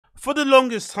For the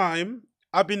longest time,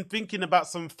 I've been thinking about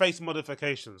some face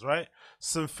modifications, right?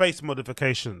 Some face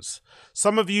modifications.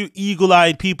 Some of you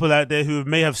eagle-eyed people out there who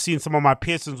may have seen some of my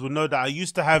piercings will know that I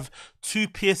used to have 2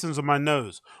 piercings on my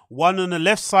nose. One on the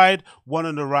left side, one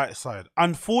on the right side.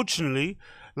 Unfortunately,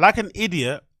 like an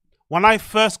idiot, when I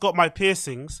first got my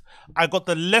piercings, I got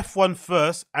the left one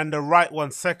first and the right one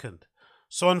second.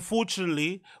 So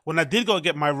unfortunately, when I did go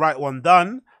get my right one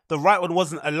done, the right one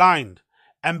wasn't aligned.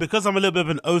 And because I'm a little bit of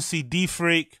an OCD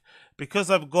freak, because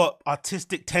I've got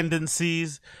artistic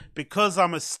tendencies, because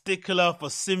I'm a stickler for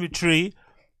symmetry,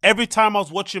 every time I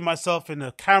was watching myself in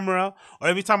a camera or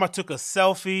every time I took a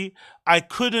selfie, I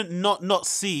couldn't not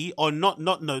see or not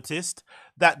noticed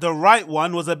that the right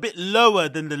one was a bit lower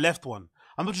than the left one.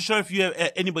 I'm not too sure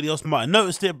if anybody else might have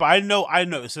noticed it, but I know I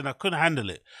noticed and I couldn't handle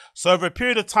it. So over a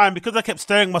period of time, because I kept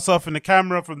staring myself in the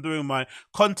camera from doing my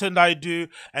content I do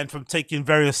and from taking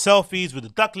various selfies with the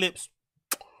duck lips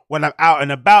when I'm out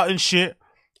and about and shit,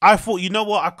 I thought, you know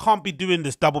what, I can't be doing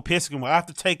this double piercing anymore. I have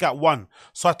to take out one.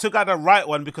 So I took out the right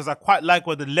one because I quite like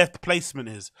where the left placement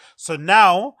is. So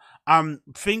now I'm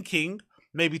thinking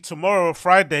maybe tomorrow or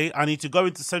Friday, I need to go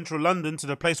into central London to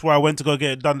the place where I went to go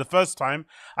get it done the first time.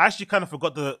 I actually kind of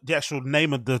forgot the actual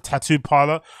name of the tattoo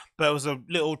parlor, but it was a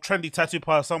little trendy tattoo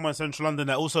parlor somewhere in central London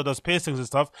that also does piercings and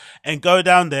stuff, and go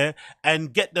down there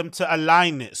and get them to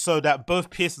align it so that both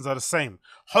piercings are the same.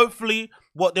 Hopefully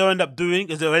what they'll end up doing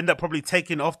is they'll end up probably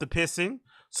taking off the piercing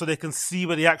so they can see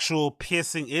where the actual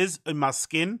piercing is in my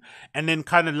skin and then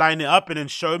kind of line it up and then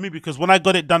show me, because when I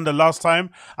got it done the last time,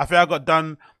 I think I got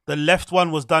done, the left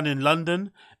one was done in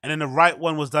London and then the right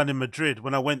one was done in Madrid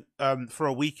when I went for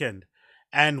a weekend.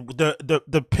 And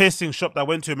the piercing shop that I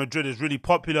went to in Madrid is really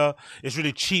popular. It's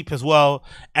really cheap as well.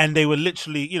 And they were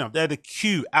literally, you know, they had a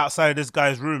queue outside of this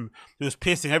guy's room. He was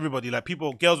piercing everybody. Like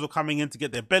girls were coming in to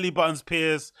get their belly buttons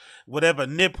pierced, whatever,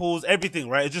 nipples, everything,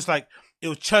 right? It's just like, it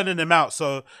was churning them out.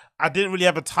 So I didn't really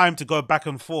have a time to go back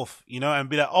and forth, you know, and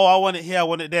be like, oh, I want it here, I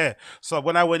want it there. So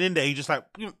when I went in there, he just like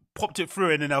popped it through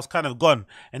and then I was kind of gone.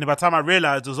 And by the time I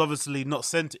realized, it was obviously not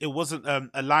sent, it wasn't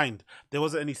aligned. There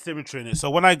wasn't any symmetry in it. So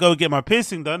when I go get my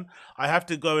piercing done, I have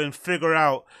to go and figure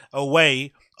out a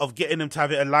way of getting them to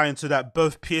have it aligned so that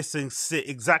both piercings sit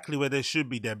exactly where they should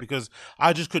be there, because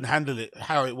I just couldn't handle it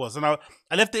how it was. And I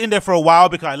left it in there for a while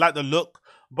because I like the look.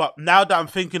 But now that I'm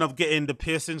thinking of getting the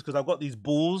piercings, because I've got these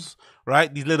balls,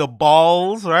 right? These little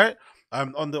balls, right?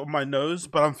 On my nose.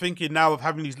 But I'm thinking now of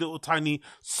having these little tiny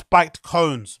spiked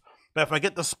cones. But if I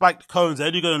get the spiked cones, they're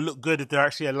only going to look good if they're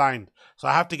actually aligned. So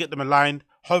I have to get them aligned.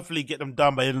 Hopefully get them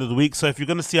done by the end of the week. So if you're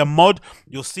going to see a mod,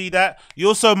 you'll see that. You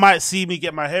also might see me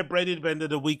get my hair braided by the end of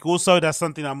the week. Also, that's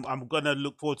something I'm going to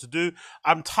look forward to do.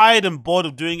 I'm tired and bored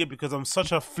of doing it because I'm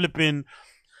such a flipping...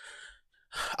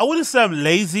 I wouldn't say I'm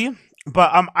lazy,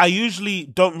 but I usually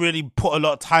don't really put a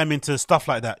lot of time into stuff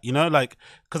like that, you know, like,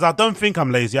 because I don't think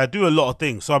I'm lazy. I do a lot of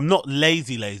things, so I'm not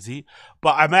lazy,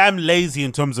 but I am lazy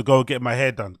in terms of go get my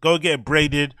hair done, go get it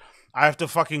braided. I have to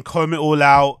fucking comb it all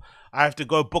out. I have to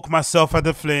go book myself at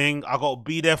the fling. I got to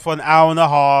be there for an hour and a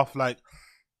half. Like,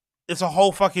 it's a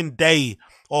whole fucking day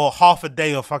or half a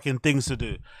day of fucking things to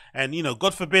do. And, you know,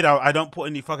 God forbid I don't put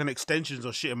any fucking extensions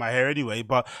or shit in my hair anyway,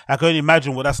 but I can only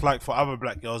imagine what that's like for other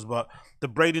black girls. But the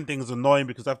braiding thing is annoying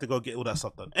because I have to go get all that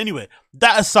stuff done. Anyway,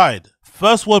 that aside,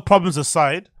 first world problems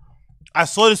aside, I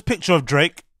saw this picture of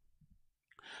Drake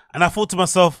and I thought to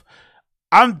myself,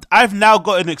 I've now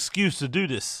got an excuse to do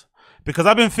this, because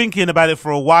I've been thinking about it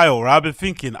for a while, right? I've been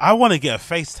thinking, I want to get a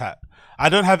face tat. I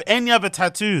don't have any other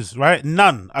tattoos, right?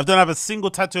 None. I don't have a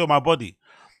single tattoo on my body.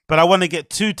 But I want to get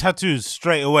 2 tattoos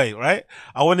straight away, right?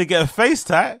 I want to get a face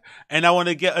tat and I want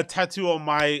to get a tattoo on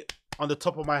the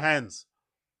top of my hands.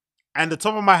 And the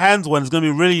top of my hands one is going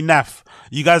to be really naff.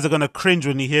 You guys are going to cringe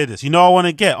when you hear this. You know what I want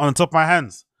to get on the top of my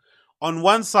hands? On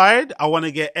one side, I want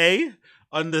to get A.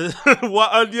 On the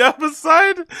on the other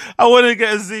side, I want to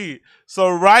get a Z. So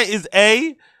right is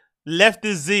A, left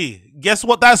is Z. Guess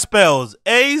what that spells?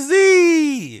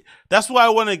 A-Z. That's what I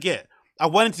want to get. I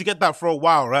wanted to get that for a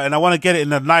while, right? And I want to get it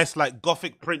in a nice, like,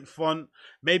 Gothic print font.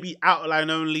 Maybe outline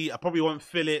only. I probably won't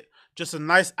fill it. Just a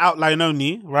nice outline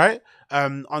only, right?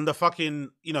 On the fucking,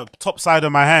 you know, top side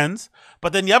of my hands.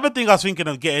 But then the other thing I was thinking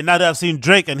of getting, now that I've seen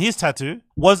Drake and his tattoo,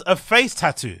 was a face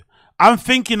tattoo. I'm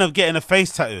thinking of getting a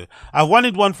face tattoo. I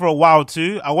wanted one for a while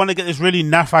too. I want to get this really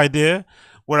naff idea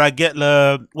where I get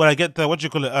the, what do you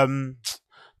call it?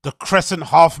 The crescent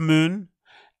half moon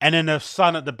and then the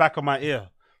sun at the back of my ear.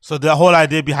 So the whole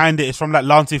idea behind it is from that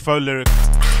Lancey Fo lyric.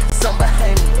 Some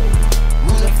behind me,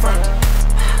 moon in front.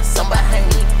 Some behind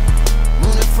me,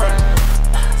 moon in front.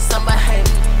 Some behind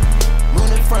me,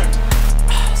 moon in front.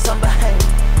 Some behind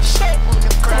me, shake on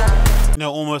the ground.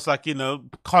 almost like,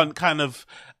 kind of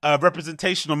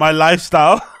representation of my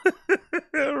lifestyle.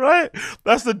 Right?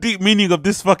 That's the deep meaning of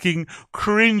this fucking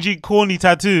cringy, corny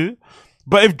tattoo.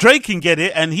 But if Drake can get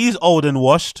it and he's old and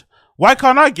washed, why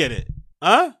can't I get it?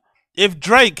 Huh? If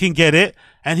Drake can get it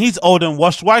and he's old and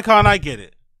washed, why can't I get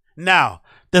it? Now,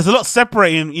 there's a lot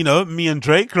separating, me and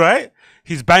Drake, right?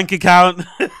 His bank account,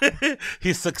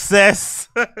 his success,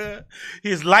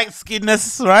 his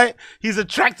light-skinnedness, right? His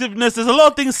attractiveness. There's a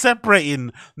lot of things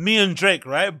separating me and Drake,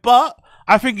 right? But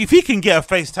I think if he can get a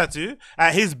face tattoo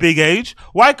at his big age,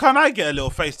 why can't I get a little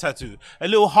face tattoo? A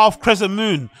little half crescent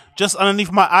moon just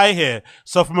underneath my eye here.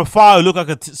 So from afar, it'll look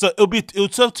like so it'll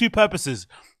serve two purposes.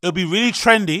 It'll be really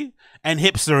trendy and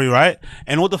hipstery, right?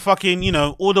 And all the fucking,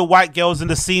 all the white girls in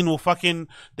the scene will fucking,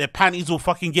 their panties will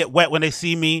fucking get wet when they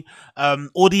see me.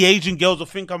 All the Asian girls will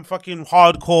think I'm fucking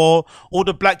hardcore. All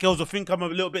the black girls will think I'm a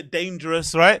little bit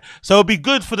dangerous, right? So it'll be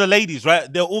good for the ladies,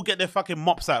 right? They'll all get their fucking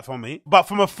mops out from me. But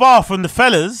from afar, from the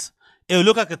fellas, it'll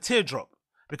look like a teardrop.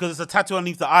 Because it's a tattoo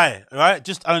underneath the eye, right?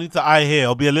 Just underneath the eye here.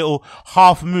 It'll be a little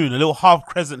half moon, a little half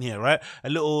crescent here, right? A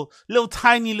little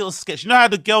tiny little sketch. You know how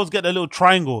the girls get a little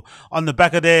triangle on the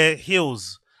back of their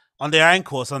heels, on their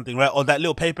ankle or something, right? Or that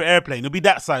little paper airplane. It'll be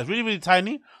that size, really, really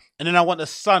tiny. And then I want the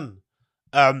sun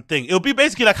thing. It'll be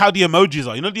basically like how the emojis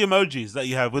are. You know the emojis that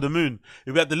you have with the moon?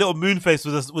 It'll be like the little moon face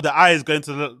with the eyes going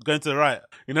to the right.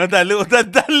 You know that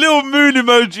little moon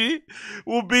emoji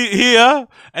will be here,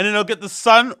 and then I'll get the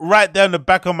sun right there on the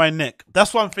back of my neck.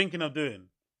 That's what I'm thinking of doing.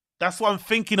 That's what I'm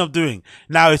thinking of doing.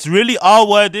 Now it's really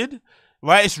R-worded,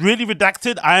 right? It's really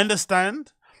redacted. I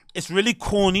understand. It's really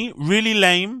corny, really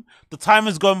lame. The time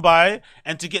has gone by,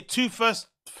 and to get two first,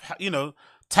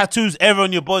 tattoos ever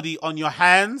on your body, on your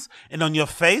hands and on your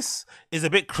face is a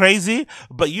bit crazy,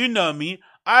 but you know me,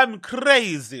 I'm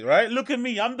crazy, right? Look at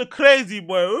me, I'm the crazy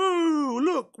boy. Ooh,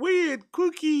 look, weird,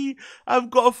 kooky. I've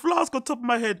got a flask on top of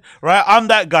my head, right? I'm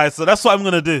that guy, so that's what I'm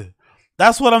gonna do.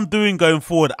 That's what I'm doing going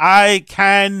forward. I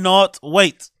cannot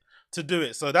wait to do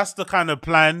it. So that's the kind of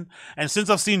plan. And since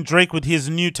I've seen Drake with his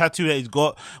new tattoo that he's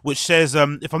got, which says,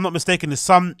 if I'm not mistaken, it's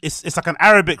like an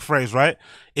Arabic phrase, right?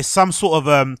 It's some sort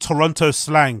of Toronto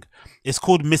slang. It's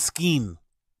called miskeen.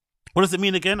 What does it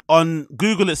mean again? On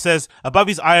Google, it says above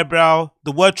his eyebrow,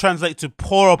 the word translates to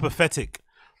poor or pathetic.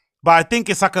 But I think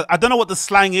it's like I don't know what the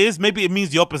slang is. Maybe it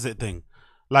means the opposite thing.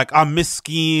 Like I'm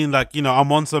miskeen, like,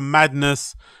 I'm on some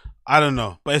madness. I don't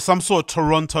know. But it's some sort of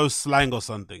Toronto slang or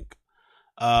something.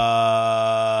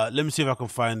 Let me see if I can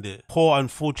find it. Poor,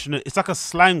 unfortunate. It's like a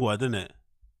slang word, isn't it?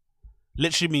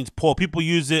 Literally means poor. People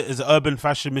use it as urban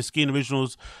fashion, miskeen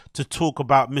originals, to talk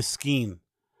about miskeen.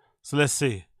 So let's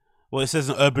see what it says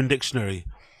in Urban Dictionary.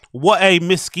 What a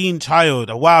miskeen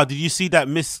child. Wow, did you see that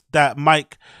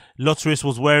Mike Lotteris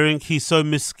was wearing? He's so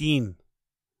miskeen.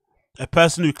 A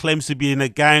person who claims to be in a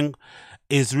gang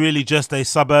is really just a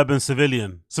suburban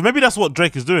civilian. So maybe that's what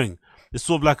Drake is doing. It's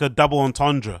sort of like a double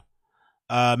entendre.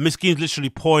 Miskeen is literally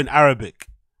poor in Arabic.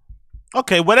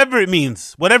 Okay, whatever it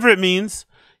means,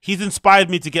 he's inspired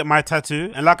me to get my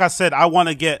tattoo. And like I said, I want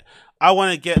to get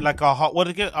like a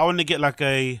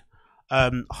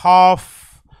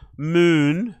half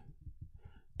moon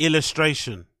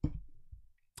illustration.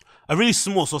 A really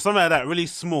small, so something like that, really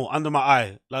small under my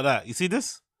eye, like that. You see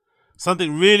this?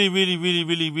 Something really, really, really,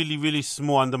 really, really, really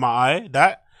small under my eye,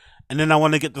 that. And then I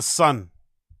want to get the sun.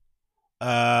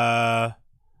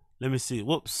 Let me see.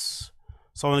 Whoops.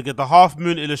 So I want to get the half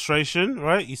moon illustration,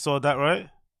 right? You saw that, right?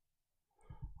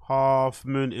 Half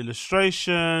moon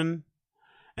illustration.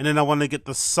 And then I want to get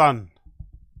the sun.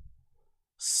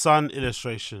 Sun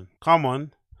illustration. Come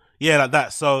on. Yeah, like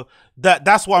that. So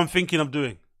that's what I'm thinking of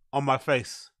doing on my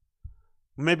face.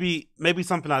 Maybe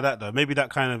something like that though. Maybe that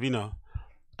kind of,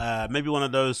 maybe one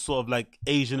of those sort of like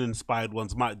Asian inspired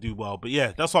ones might do well. But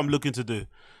yeah, that's what I'm looking to do.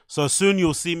 So soon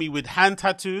you'll see me with hand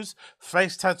tattoos,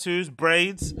 face tattoos,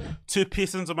 braids, 2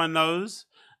 piercings on my nose,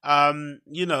 and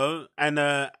some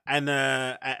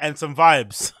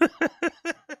vibes.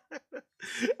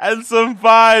 And some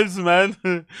vibes, man.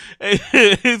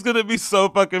 It's gonna be so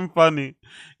fucking funny.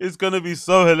 It's gonna be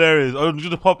so hilarious. I'm just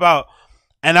gonna pop out,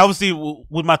 and obviously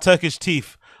with my Turkish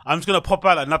teeth, I'm just gonna pop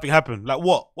out like nothing happened. Like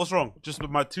what? What's wrong? Just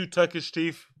with my 2 Turkish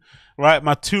teeth, right?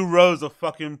 My 2 rows of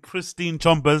fucking pristine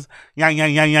chompers,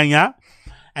 yeah.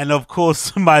 And of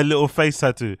course, my little face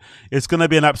tattoo. It's gonna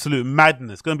be an absolute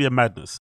madness. It's gonna be a madness.